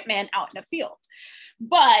mothing equipment out in a field.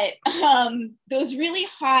 But those really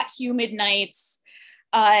hot, humid nights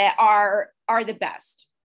are the best.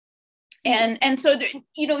 And so,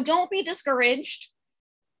 don't be discouraged.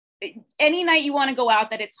 Any night you want to go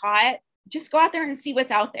out that it's hot, just go out there and see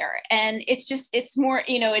what's out there. And it's more,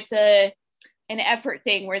 it's an effort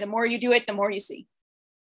thing where the more you do it, the more you see.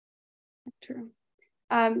 True.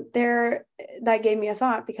 That gave me a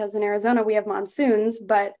thought, because in Arizona we have monsoons,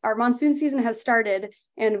 but our monsoon season has started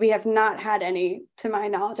and we have not had any, to my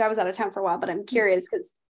knowledge. I was out of town for a while, but I'm curious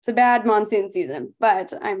because it's a bad monsoon season,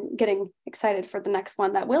 but I'm getting excited for the next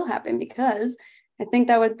one that will happen, because I think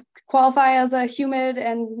that would qualify as a humid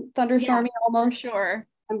and thunderstormy almost. For sure.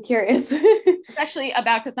 I'm curious. It's actually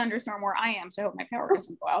about to thunderstorm where I am, so I hope my power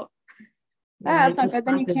doesn't go out. That's not good.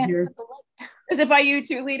 Then you can't put the light. Is it by you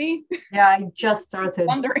too, Liti? Yeah, I just started.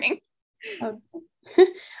 Thundering.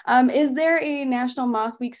 Is there a National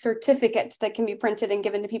Moth Week certificate that can be printed and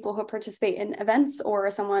given to people who participate in events, or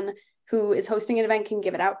someone who is hosting an event can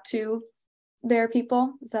give it out to their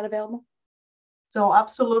people? Is that available? So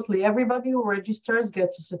absolutely, everybody who registers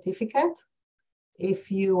gets a certificate.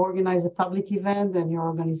 If you organize a public event, then your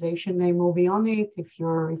organization name will be on it. If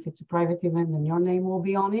it's a private event, then your name will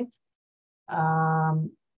be on it. Our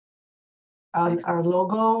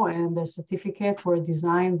logo and the certificate were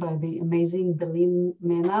designed by the amazing Belén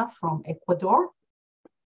Mena from Ecuador.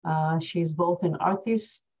 She's both an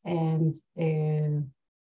artist and a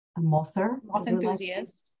mother. Moth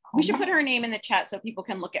enthusiast. We should put her name in the chat so people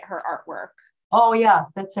can look at her artwork. Oh yeah,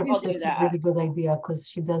 that's a really good idea, because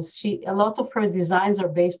a lot of her designs are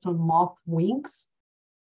based on moth wings.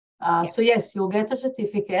 So yes, you'll get a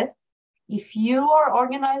certificate. If you are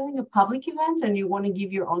organizing a public event and you want to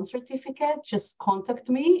give your own certificate, just contact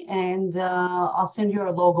me and I'll send you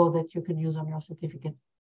a logo that you can use on your certificate.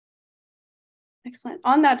 Excellent.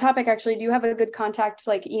 On that topic, actually, do you have a good contact,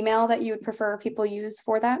 like email, that you would prefer people use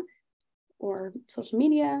for that, or social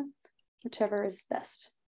media, whichever is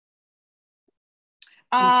best?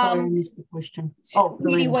 I'm sorry, I missed the question.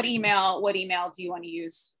 Liti, what email do you want to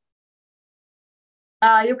use?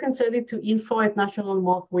 You can send it to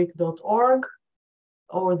info@nationalmothweek.org,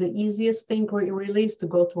 or the easiest thing really is to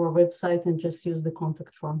go to our website and just use the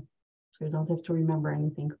contact form, so you don't have to remember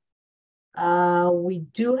anything. We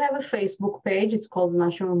do have a Facebook page. It's called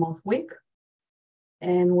National Moth Week,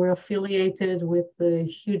 and we're affiliated with the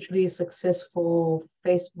hugely successful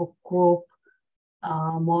Facebook group,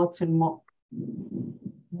 Moths and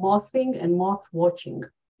Mothing and Moth Watching.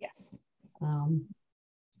 Yes.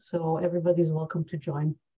 So everybody's welcome to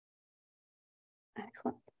join.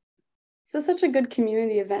 Excellent. So such a good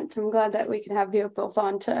community event. I'm glad that we can have you both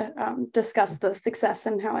on to discuss the success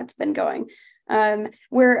and how it's been going.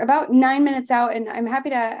 We're about 9 minutes out, and I'm happy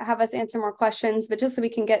to have us answer more questions, but just so we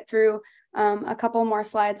can get through a couple more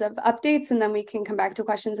slides of updates, and then we can come back to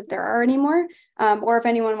questions if there are any more, or if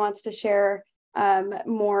anyone wants to share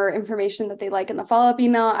more information that they like in the follow-up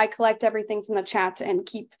email. I collect everything from the chat and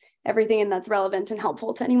keep everything in that's relevant and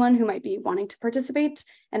helpful to anyone who might be wanting to participate,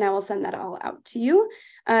 and I will send that all out to you.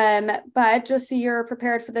 But just so you're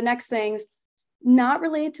prepared for the next things, not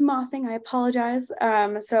related to mothing, I apologize.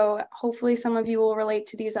 So hopefully some of you will relate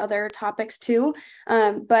to these other topics too.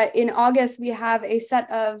 But in August, we have a set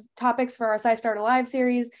of topics for our SciStarter Live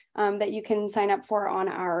series that you can sign up for on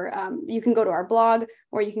our, you can go to our blog,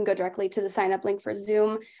 or you can go directly to the sign up link for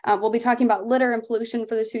Zoom. We'll be talking about litter and pollution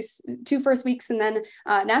for the two first weeks. And then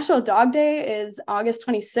National Dog Day is August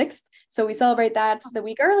 26th. So we celebrate that the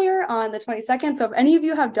week earlier on the 22nd. So if any of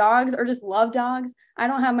you have dogs or just love dogs, I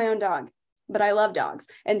don't have my own dog. but I love dogs.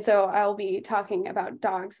 And so I'll be talking about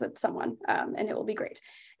dogs with someone, and it will be great.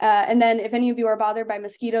 And then if any of you are bothered by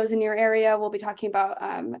mosquitoes in your area, we'll be talking about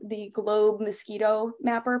the Globe Mosquito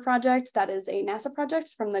Mapper project. That is a NASA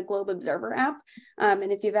project from the Globe Observer app.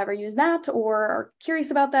 And if you've ever used that or are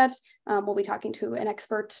curious about that, we'll be talking to an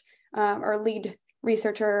expert or lead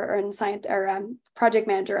researcher and science or project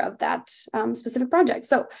manager of that specific project.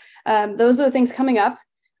 So those are the things coming up.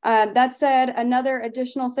 That said, another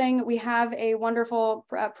additional thing, we have a wonderful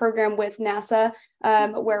program with NASA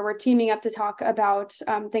where we're teaming up to talk about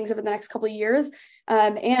things over the next couple of years.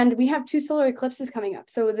 And we have 2 solar eclipses coming up.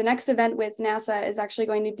 So the next event with NASA is actually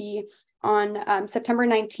going to be on September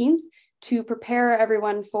 19th to prepare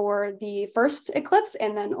everyone for the first eclipse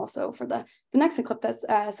and then also for the next eclipse.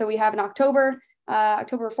 So we have in October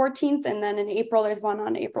 14th, and then in April, there's one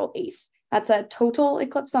on April 8th. That's a total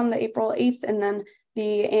eclipse on the April 8th, and then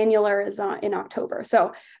the annular is in October.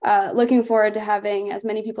 So looking forward to having as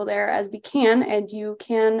many people there as we can, and you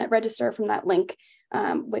can register from that link,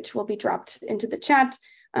 which will be dropped into the chat.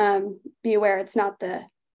 Be aware it's not the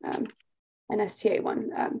NSTA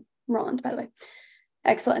one, Roland, by the way.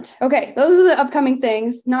 Excellent. Okay, those are the upcoming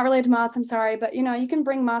things, not related to moths, I'm sorry, but you can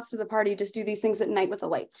bring moths to the party, just do these things at night with a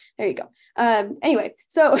light. There you go. Anyway,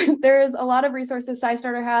 so there's a lot of resources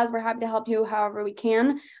SciStarter has. We're happy to help you however we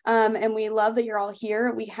can. And we love that you're all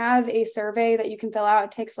here. We have a survey that you can fill out.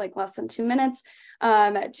 It takes like less than 2 minutes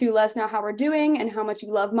to let us know how we're doing and how much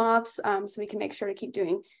you love moths, so we can make sure to keep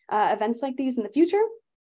doing events like these in the future.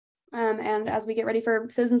 And as we get ready for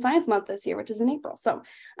Citizen Science Month this year, which is in April. So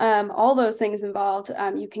all those things involved,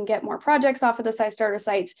 you can get more projects off of the SciStarter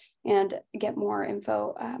site and get more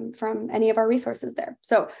info from any of our resources there.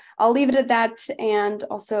 So I'll leave it at that and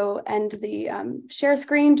also end the share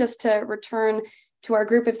screen just to return to our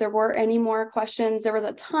group if there were any more questions. There was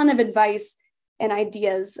a ton of advice and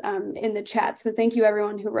ideas in the chat. So thank you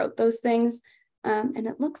everyone who wrote those things. And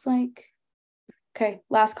it looks like, okay,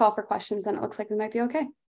 last call for questions, and it looks like we might be okay.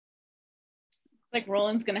 Like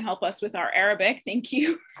Roland's going to help us with our Arabic. Thank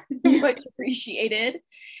you. Much appreciated.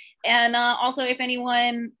 And also, if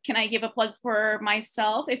anyone, can I give a plug for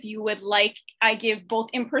myself? If you would like, I give both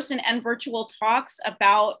in-person and virtual talks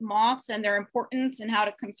about moths and their importance and how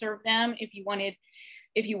to conserve them. If you want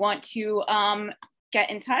to get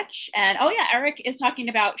in touch. And oh yeah, Eric is talking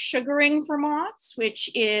about sugaring for moths, which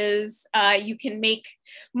is you can make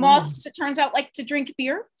moths, it turns out, like to drink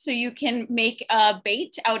beer. So you can make a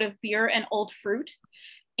bait out of beer and old fruit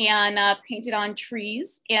and paint it on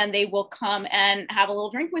trees, and they will come and have a little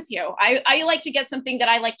drink with you. I like to get something that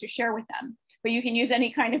I like to share with them, but you can use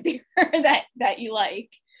any kind of beer that you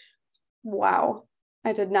like. Wow.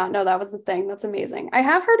 I did not know that was the thing. That's amazing. I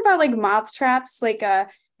have heard about like moth traps. Like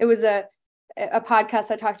it was a podcast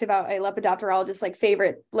that talked about a lepidopterologist like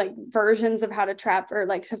favorite like versions of how to trap or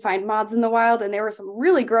like to find moths in the wild, and there were some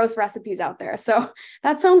really gross recipes out there, so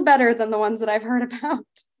that sounds better than the ones that I've heard about.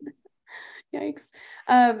 Yikes.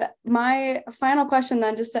 My final question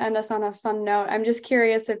then, just to end us on a fun note, I'm just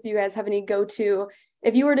curious if you guys have any go-to,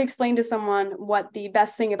 if you were to explain to someone what the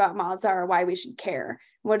best thing about moths are or why we should care,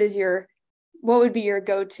 what would be your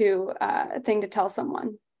go-to thing to tell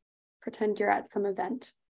someone? Pretend you're at some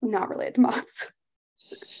event not related to moths.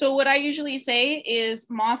 So what I usually say is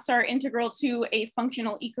moths are integral to a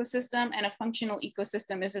functional ecosystem, and a functional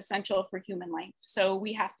ecosystem is essential for human life. So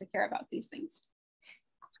we have to care about these things.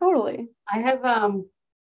 Totally. I have a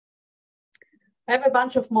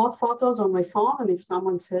bunch of moth photos on my phone, and if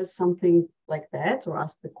someone says something like that or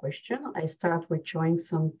asks the question, I start with showing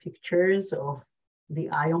some pictures of the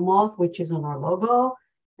Io moth, which is on our logo,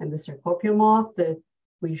 and the Cercopium moth that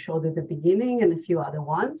we showed at the beginning, and a few other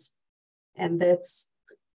ones. And that's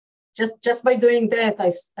just by doing that,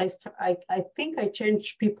 I think I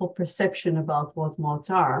changed people's perception about what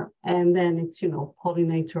moths are. And then it's,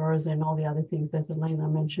 pollinators and all the other things that Elena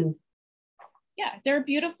mentioned. Yeah, they're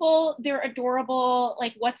beautiful, they're adorable,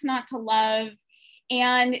 like what's not to love.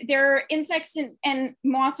 And they're insects and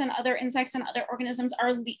moths and other insects and other organisms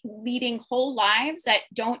are leading whole lives that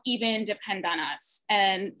don't even depend on us.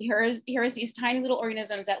 And here's these tiny little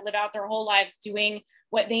organisms that live out their whole lives doing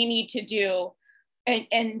what they need to do.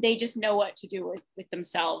 And they just know what to do with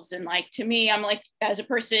themselves. And like, to me, I'm like, as a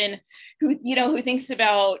person who thinks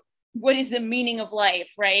about what is the meaning of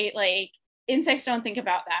life, right? Like insects don't think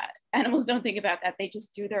about that. Animals don't think about that. They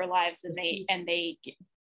just do their lives, and they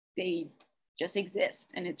just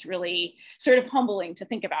exist. And it's really sort of humbling to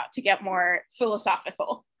think about, to get more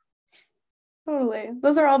philosophical. Totally.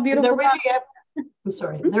 Those are all beautiful.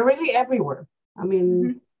 They're really everywhere. I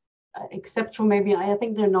mean, except for maybe, I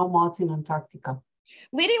think there are no moths in Antarctica.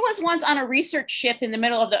 Liti was once on a research ship in the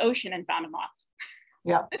middle of the ocean and found a moth.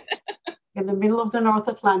 Yeah, in the middle of the North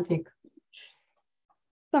Atlantic.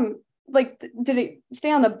 Did it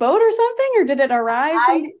stay on the boat or something, or did it arrive?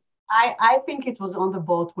 I think it was on the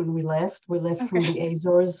boat when we left. We left from the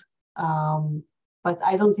Azores, but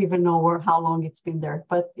I don't even know how long it's been there.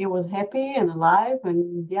 But it was happy and alive,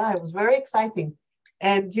 and yeah, it was very exciting.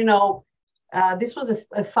 And this was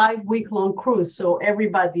a 5-week-long cruise, so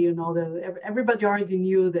everybody, everybody already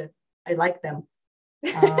knew that I liked them.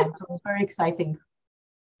 So it was very exciting.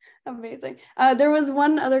 Amazing. There was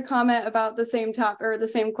one other comment about the same talk, or the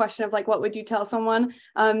same question of what would you tell someone?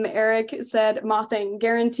 Eric said, mothing,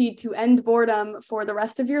 guaranteed to end boredom for the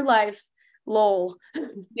rest of your life. Lol.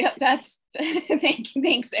 Yep, that's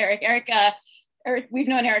thanks, Eric. Eric, we've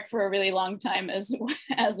known Eric for a really long time as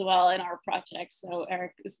well in our project. So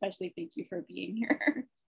Eric, especially thank you for being here.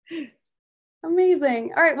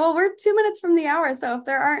 Amazing. All right, well, we're 2 minutes from the hour. So if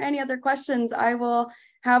there aren't any other questions, I will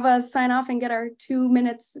have us sign off and get our 2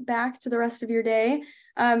 minutes back to the rest of your day.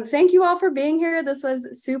 Thank you all for being here. This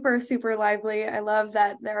was super, super lively. I love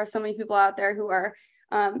that there are so many people out there who are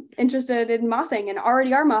interested in mothing and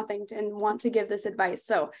already are mothing and want to give this advice.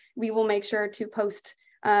 So we will make sure to post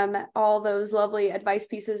all those lovely advice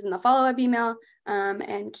pieces in the follow-up email,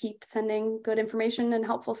 and keep sending good information and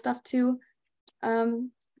helpful stuff to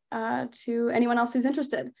anyone else who's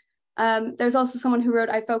interested. There's also someone who wrote,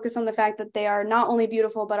 I focus on the fact that they are not only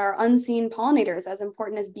beautiful, but are unseen pollinators as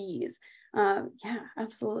important as bees. Yeah,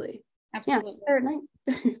 absolutely. Absolutely. Yeah, at night.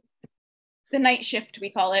 The night shift,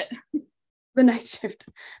 we call it. The night shift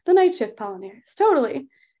pollinators. Totally.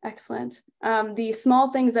 Excellent. The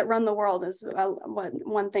small things that run the world is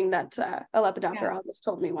one thing that a lepidopterologist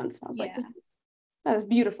told me once. I was like, that is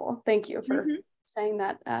beautiful. Thank you for saying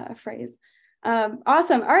that phrase.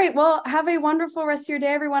 Awesome. All right. Well, have a wonderful rest of your day,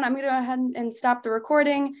 everyone. I'm going to go ahead and stop the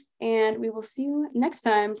recording, and we will see you next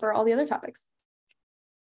time for all the other topics.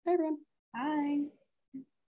 Bye, everyone. Bye.